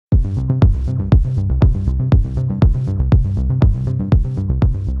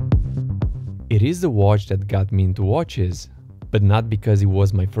It is the watch that got me into watches, but not because it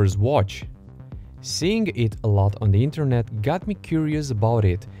was my first watch. Seeing it a lot on the internet got me curious about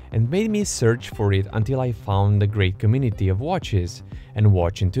it and made me search for it until I found a great community of watches and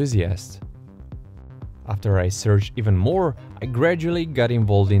watch enthusiasts. After I searched even more, I gradually got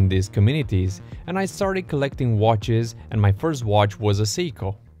involved in these communities and I started collecting watches, and my first watch was a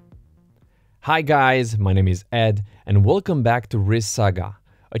Seiko. Hi guys, my name is Ed and welcome back to Wrist Saga,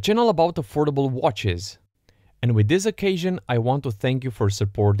 a channel about affordable watches. And with this occasion, I want to thank you for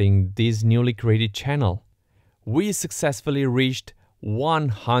supporting this newly created channel. We successfully reached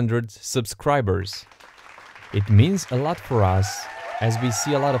 100 subscribers. It means a lot for us, as we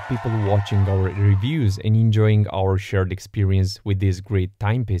see a lot of people watching our reviews and enjoying our shared experience with these great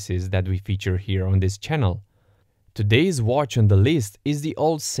timepieces that we feature here on this channel. Today's watch on the list is the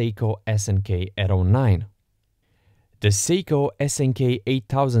old Seiko SNK809. The Seiko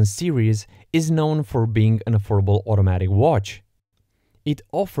SNK8000 series is known for being an affordable automatic watch. It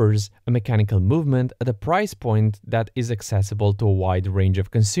offers a mechanical movement at a price point that is accessible to a wide range of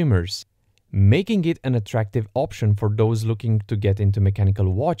consumers, making it an attractive option for those looking to get into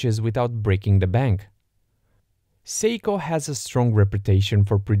mechanical watches without breaking the bank. Seiko has a strong reputation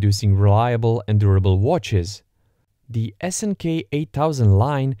for producing reliable and durable watches. The SNK8000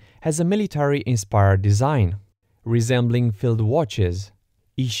 line has a military-inspired design, resembling field watches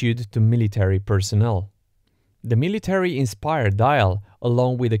issued to military personnel. The military-inspired dial,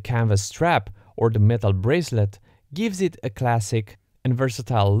 along with the canvas strap or the metal bracelet, gives it a classic and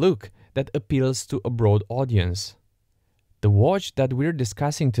versatile look that appeals to a broad audience. The watch that we're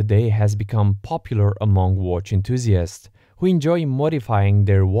discussing today has become popular among watch enthusiasts who enjoy modifying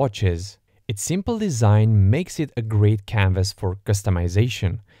their watches. Its simple design makes it a great canvas for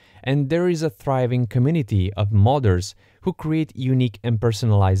customization, and there is a thriving community of modders who create unique and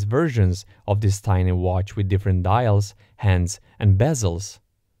personalized versions of this tiny watch with different dials, hands, and bezels.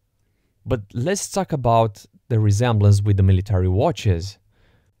 But let's talk about the resemblance with the military watches.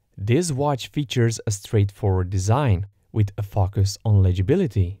 This watch features a straightforward design with a focus on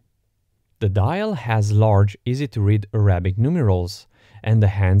legibility. The dial has large, easy-to-read Arabic numerals, and the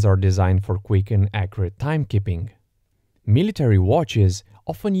hands are designed for quick and accurate timekeeping. Military watches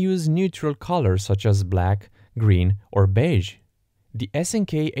often use neutral colors such as black, green, or beige. The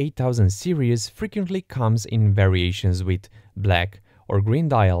SNK8000 series frequently comes in variations with black or green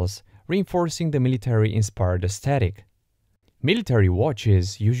dials, reinforcing the military-inspired aesthetic. Military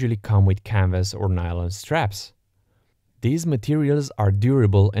watches usually come with canvas or nylon straps. These materials are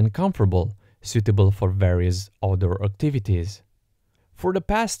durable and comfortable, suitable for various outdoor activities. For the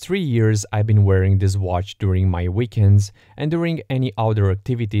past 3 years, I've been wearing this watch during my weekends and during any outdoor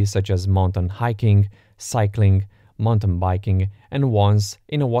activities such as mountain hiking, cycling, mountain biking, and once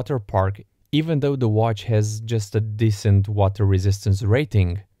in a water park, even though the watch has just a decent water resistance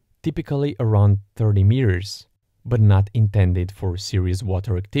rating, typically around 30 meters, but not intended for serious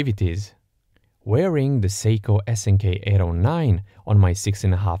water activities. Wearing the Seiko SNK809 on my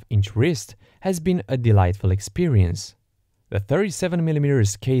 6.5-inch wrist has been a delightful experience. The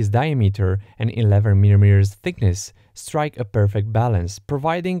 37mm case diameter and 11mm thickness strike a perfect balance,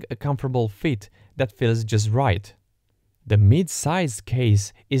 providing a comfortable fit that feels just right. The mid-sized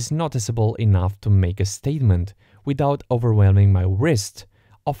case is noticeable enough to make a statement without overwhelming my wrist,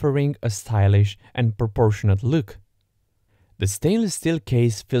 offering a stylish and proportionate look. The stainless steel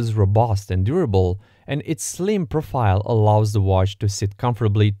case feels robust and durable, and its slim profile allows the watch to sit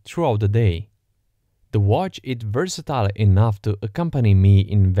comfortably throughout the day. The watch is versatile enough to accompany me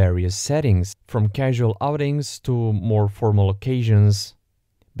in various settings, from casual outings to more formal occasions.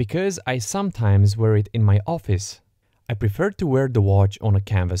 Because I sometimes wear it in my office, I prefer to wear the watch on a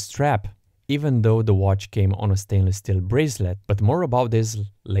canvas strap, even though the watch came on a stainless steel bracelet, but more about this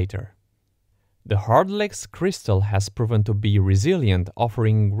later. The Hardlex crystal has proven to be resilient,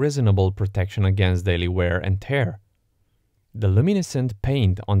 offering reasonable protection against daily wear and tear. The luminescent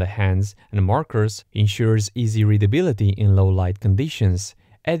paint on the hands and markers ensures easy readability in low light conditions,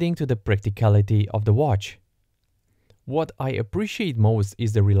 adding to the practicality of the watch. What I appreciate most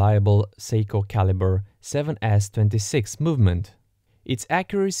is the reliable Seiko caliber 7S26 movement. Its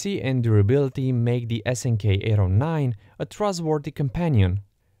accuracy and durability make the SNK809 a trustworthy companion,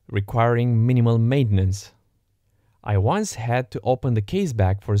 requiring minimal maintenance. I once had to open the case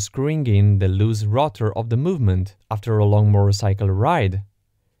back for screwing in the loose rotor of the movement after a long motorcycle ride.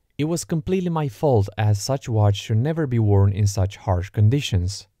 It was completely my fault, as such watch should never be worn in such harsh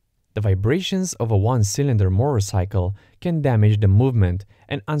conditions. The vibrations of a one-cylinder motorcycle can damage the movement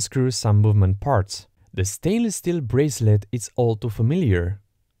and unscrew some movement parts. The stainless steel bracelet is all too familiar.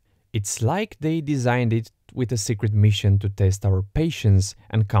 It's like they designed it with a secret mission to test our patience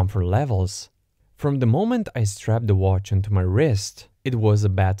and comfort levels. From the moment I strapped the watch onto my wrist, it was a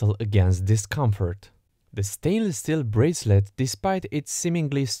battle against discomfort. The stainless steel bracelet, despite its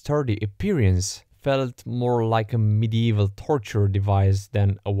seemingly sturdy appearance, felt more like a medieval torture device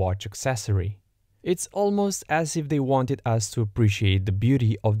than a watch accessory. It's almost as if they wanted us to appreciate the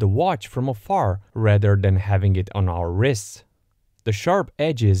beauty of the watch from afar rather than having it on our wrists. The sharp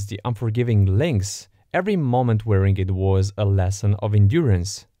edges, the unforgiving links, every moment wearing it was a lesson of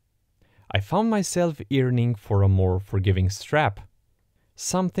endurance. I found myself yearning for a more forgiving strap,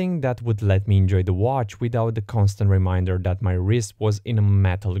 something that would let me enjoy the watch without the constant reminder that my wrist was in a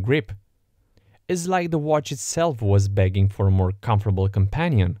metal grip. It's like the watch itself was begging for a more comfortable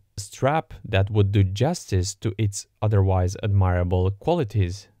companion, a strap that would do justice to its otherwise admirable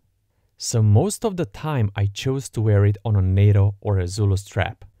qualities. So most of the time I chose to wear it on a NATO or a Zulu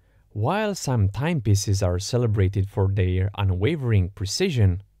strap. While some timepieces are celebrated for their unwavering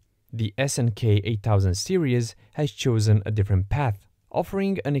precision, the SNK809 series has chosen a different path,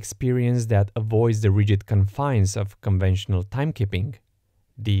 offering an experience that avoids the rigid confines of conventional timekeeping.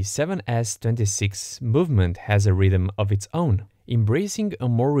 The 7S26 movement has a rhythm of its own, embracing a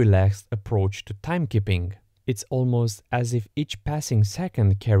more relaxed approach to timekeeping. It's almost as if each passing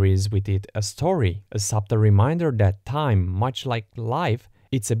second carries with it a story, a subtle reminder that time, much like life,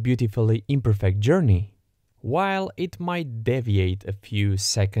 it's a beautifully imperfect journey. While it might deviate a few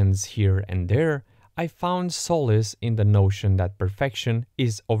seconds here and there, I found solace in the notion that perfection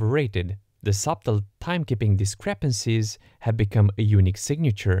is overrated. The subtle timekeeping discrepancies have become a unique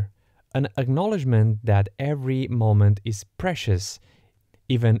signature, an acknowledgement that every moment is precious,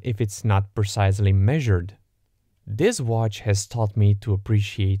 even if it's not precisely measured. This watch has taught me to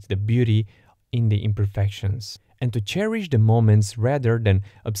appreciate the beauty in the imperfections and to cherish the moments rather than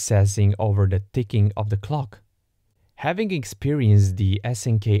obsessing over the ticking of the clock. Having experienced the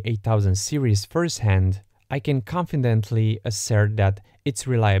SNK809 series firsthand, I can confidently assert that its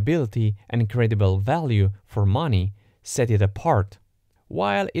reliability and incredible value for money set it apart.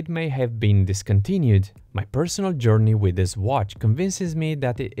 While it may have been discontinued, my personal journey with this watch convinces me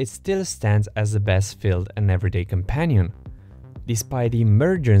that it still stands as the best field and everyday companion. Despite the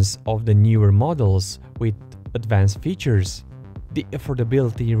emergence of the newer models with advanced features, the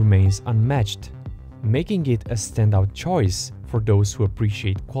affordability remains unmatched, making it a standout choice for those who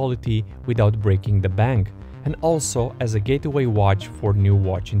appreciate quality without breaking the bank, and also as a gateway watch for new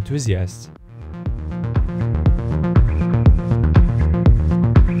watch enthusiasts.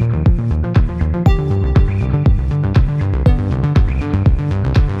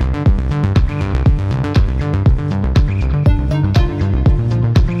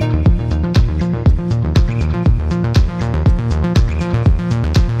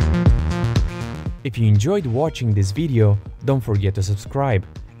 If you enjoyed watching this video, don't forget to subscribe,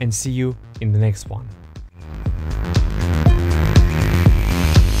 and see you in the next one.